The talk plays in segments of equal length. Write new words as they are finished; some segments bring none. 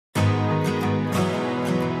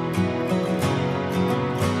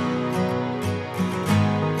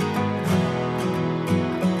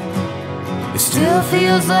still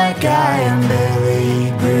feels like I am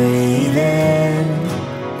barely breathing.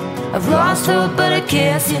 I've lost hope, but I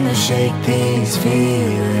can't seem to shake these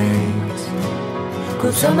feelings.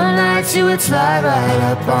 Cold summer nights, you would slide right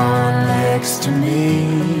up on next to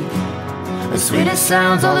me. The sweetest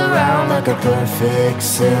sounds all around, like a perfect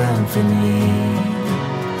symphony.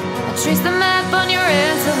 I trace the map on your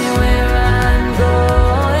hand, tell me where I'm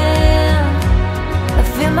going. I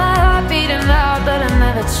feel my heart beating loud, but I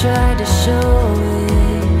never tried to show it.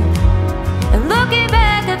 And looking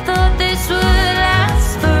back, I thought this would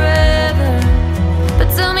last forever. But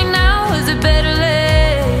tell me now, is it better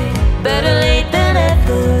late? Better late than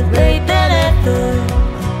ever, late than ever.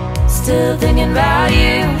 Still thinking about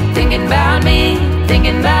you, thinking about me,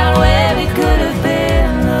 thinking about where we could have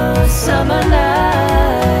been those summer nights.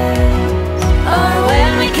 Or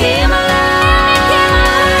when we came alive.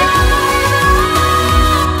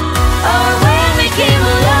 Or when we came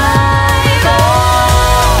alive.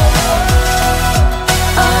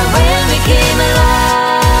 Or when we came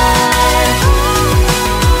alive.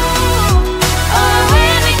 Or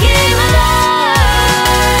when we came alive.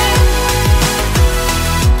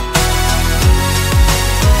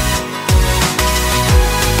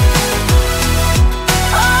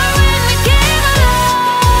 Or when we came alive.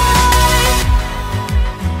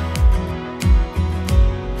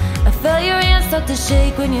 I felt your hand start to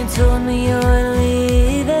shake when you told me you were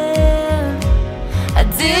leaving. I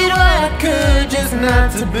did what I could just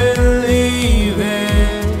not to believe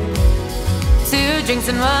it. 2 drinks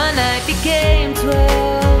in one night became 12.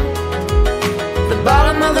 The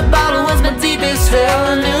bottom of the bottle was my deepest fail.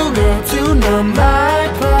 A new girl to numb my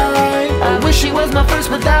pride. I wish she was my first,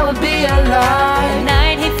 but that would be a lie. At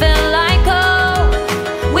night he felt like home.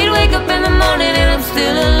 We'd wake up in the morning and I'm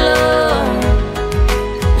still alone.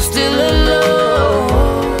 Still alone.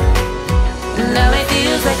 Now it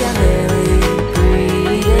feels like I'm barely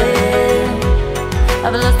breathing.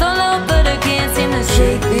 I've lost all hope, but I can't seem to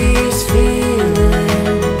shake these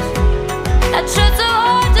feelings. I tried so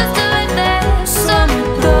hard just to let that summer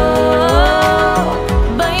go,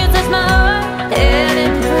 but you touched my heart and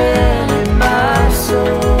imprinted my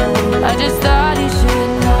soul. I just thought you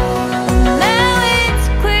should know. Now it's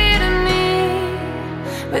clear to me,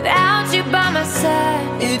 without you by my side,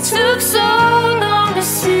 it took so long to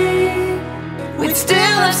see. We'd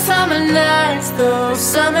still have summer nights, those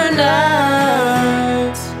summer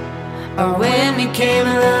nights. Or when we came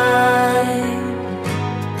alive.